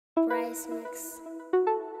Bryce Mix.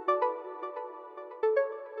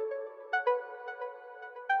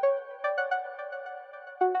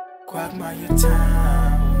 Quagmire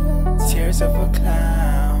town, tears of a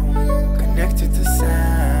clown, connected to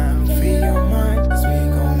sound. Free your mind, cause we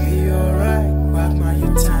gon' be alright.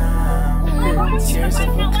 Quagmire town, tears of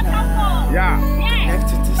a clown,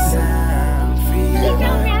 connected to sound. Free your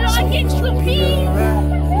mind, so we gon' be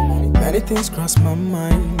alright. Many things cross my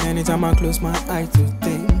mind, anytime I close my eye to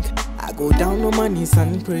think. I go down on my knees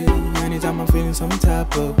and pray, anytime I'm feeling some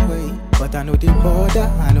type of way. But I know they bother,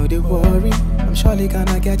 I know they worry, I'm surely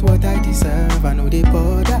gonna get what I deserve. I know they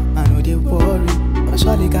bother, I know they worry, I'm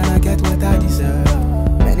surely gonna get what I deserve.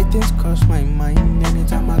 Many things cross my mind,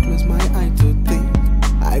 anytime I close my eye to think.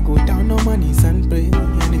 I go down on my knees and pray,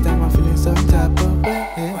 anytime I'm feeling some type of way.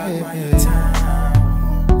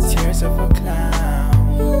 Town, tears of a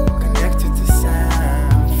clown, connected to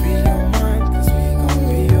sound. Free your mind, cause we gon'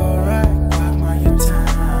 be alright. Quagmire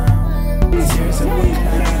town, tears of a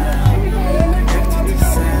clown, connected to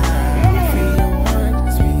sound. Free your mind,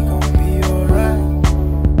 cause we gon' be alright.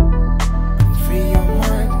 Free your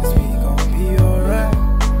mind, cause we gon' be alright.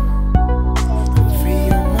 Free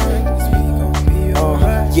your mind, cause we gon' be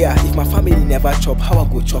alright. Yeah, if my family never chop, how I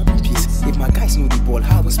go chop in peace? If my guys know the ball,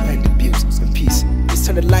 how I go spend the bills in peace? Let's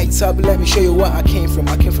turn the lights up, let me show you where I came from.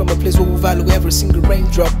 I came from a place where we value every single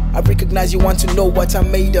raindrop. I recognize you want to know what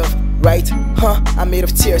I'm made of, right? I'm made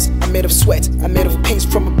of tears, I'm made of sweat, I'm made of pains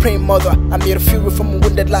from a praying mother, I'm made of fury from a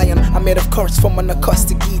wounded lion, I'm made of chords from an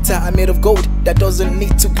acoustic guitar, I'm made of gold that doesn't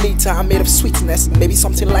need to glitter, I'm made of sweetness, maybe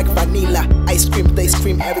something like vanilla. Ice cream, they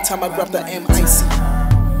scream every time I grab the MIC.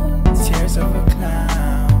 Tears of a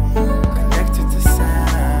clown, connected to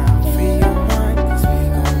sound. Free your mind, cause we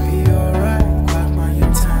gon' be alright.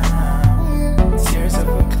 Quagmire town, tears of a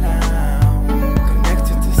clown,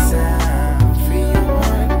 connected to sound. Free your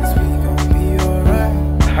mind, cause we gon' be alright.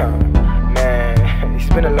 Man, it's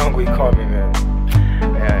been a long week coming, man.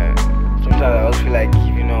 Yeah, sometimes I also feel like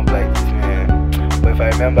giving up like this, man. But if I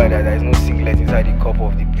remember that there's no singlet inside the cup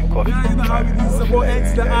of the blue coffee, so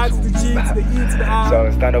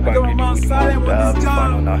I'll stand up and greet you with the mouth that have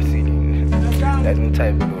fun on our ceiling. There's no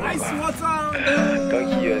time to go. Don't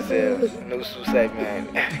kill yourself. No suicide, man.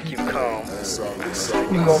 Keep calm.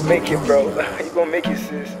 You gon' make it, bro. You gon' make it,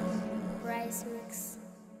 sis.